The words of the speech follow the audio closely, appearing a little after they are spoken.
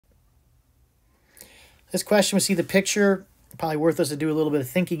This question, we see the picture, probably worth us to do a little bit of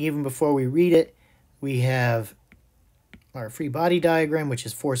thinking even before we read it. We have our free body diagram, which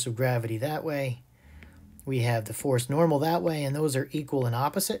is force of gravity that way. We have the force normal that way, and those are equal and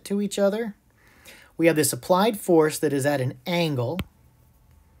opposite to each other. We have this applied force that is at an angle,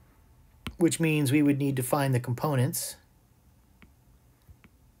 which means we would need to find the components,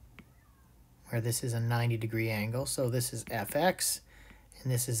 where this is a 90-degree angle. So this is Fx,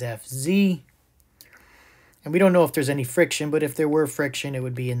 and this is Fz. And we don't know if there's any friction, but if there were friction, it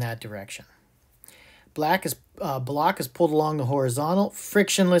would be in that direction. Block is pulled along the horizontal,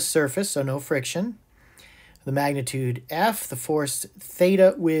 frictionless surface, so no friction. The magnitude F, the force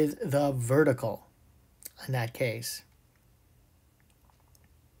theta with the vertical in that case.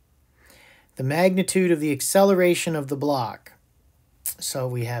 The magnitude of the acceleration of the block. So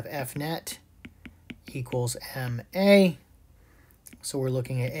we have F net equals ma. So we're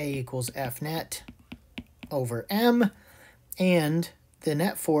looking at A equals F net over m, and the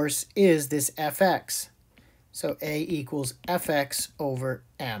net force is this Fx. So A equals Fx over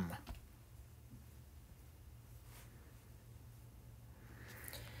m.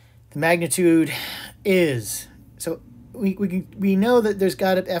 The magnitude is, so we know that there's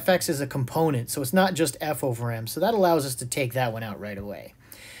got Fx as a component, so it's not just F over m. So that allows us to take that one out right away.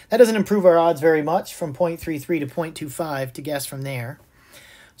 That doesn't improve our odds very much from 0.33 to 0.25 to guess from there.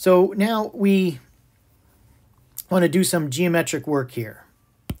 So now we want to do some geometric work here.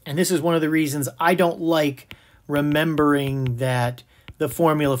 And this is one of the reasons I don't like remembering that the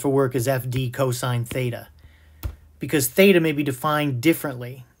formula for work is FD cosine theta, because theta may be defined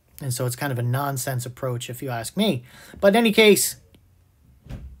differently. And so it's kind of a nonsense approach if you ask me. But in any case,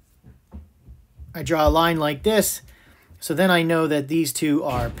 I draw a line like this. So then I know that these two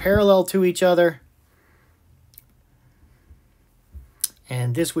are parallel to each other.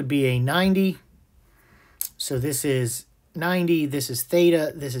 And this would be a 90. So this is 90, this is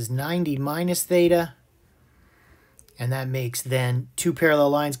theta, this is 90 minus theta. And that makes then two parallel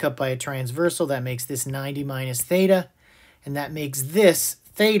lines cut by a transversal. That makes this 90 minus theta. And that makes this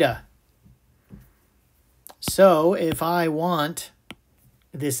theta. So if I want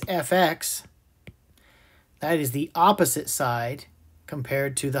this Fx, that is the opposite side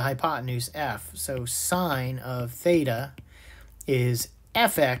compared to the hypotenuse F. So sine of theta is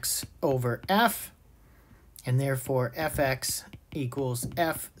Fx over F, and therefore Fx equals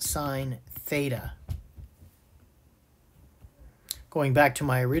F sine theta. Going back to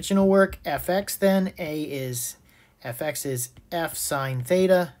my original work, Fx then, Fx is F sine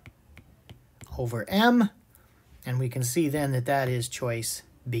theta over m, and we can see then that that is choice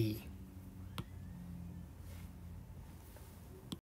B.